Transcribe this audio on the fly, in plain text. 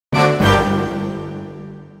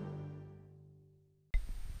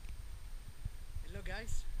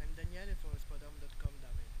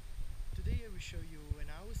show you an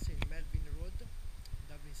house in Melvin Road,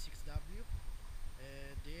 Dublin 6W.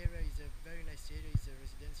 The area is a very nice area, it's a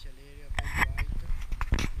residential area, very wide.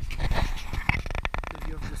 The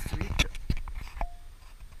view of the street.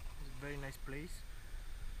 It's a very nice place.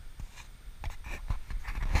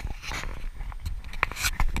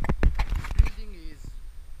 This building is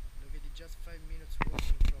located just 5 minutes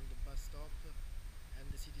walking from the bus stop, and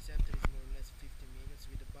the city center is more or less 50 minutes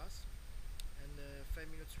with the bus. And 5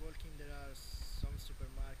 minutes walking there are some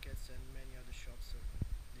supermarkets and many other shops, so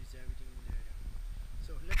there's everything in the area.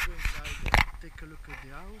 So let's go inside and take a look at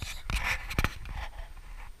the house.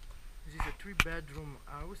 This is a 3-bedroom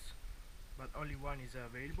house, but only one is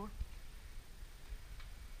available.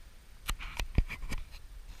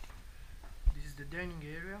 This is the dining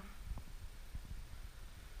area.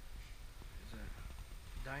 There's a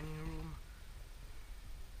dining room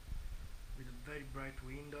with a very bright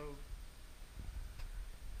window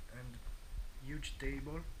and huge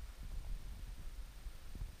table,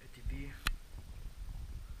 a TV,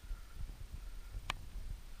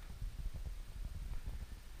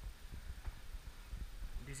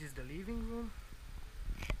 this is the living room,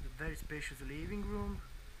 the very spacious living room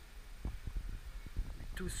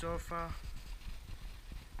with 2 sofas,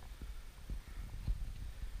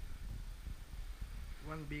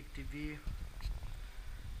 one big TV,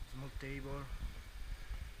 small table.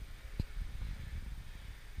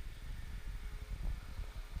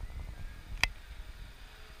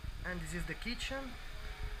 And this is the kitchen.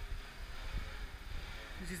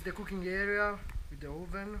 This is the cooking area with the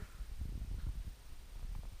oven.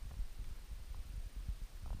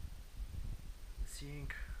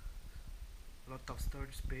 Sink, lot of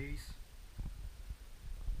storage space.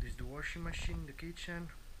 This is the washing machine in the kitchen.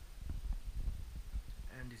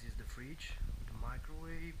 And this is the fridge with the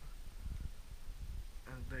microwave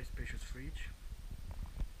and very spacious fridge.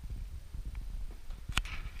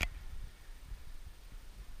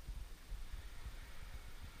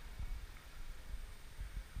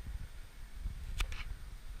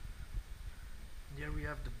 Here we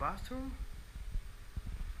have the bathroom,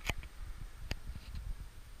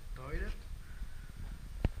 toilet,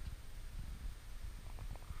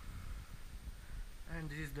 and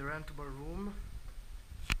this is the rentable room.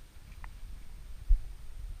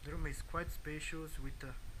 The room is quite spacious with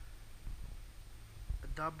a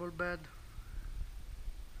double bed,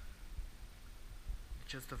 a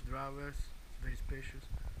chest of drawers, it's very spacious.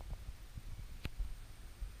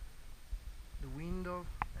 The window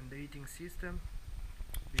and the heating system.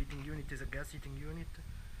 The heating unit is a gas heating unit,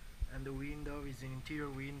 and the window is an interior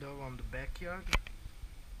window on the backyard.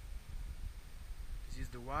 This is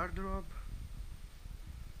the wardrobe.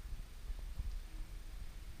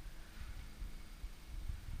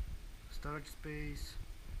 Storage space,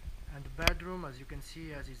 and the bedroom, as you can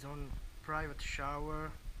see, has its own private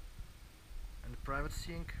shower and a private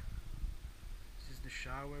sink. This is the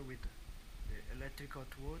shower with the electric hot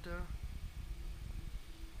water.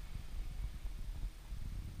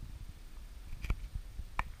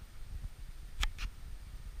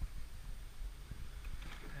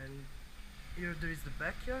 And here there is the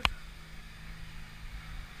backyard.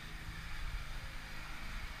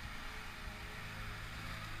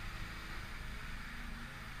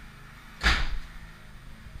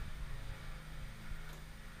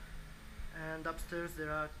 And upstairs there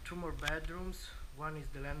are 2 more bedrooms. One is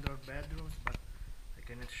the landlord bedrooms, but I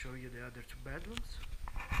cannot show you the other 2 bedrooms.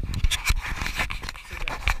 So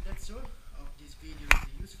guys, that's all. Hope this video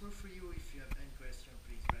is useful for you. If you have any question,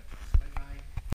 please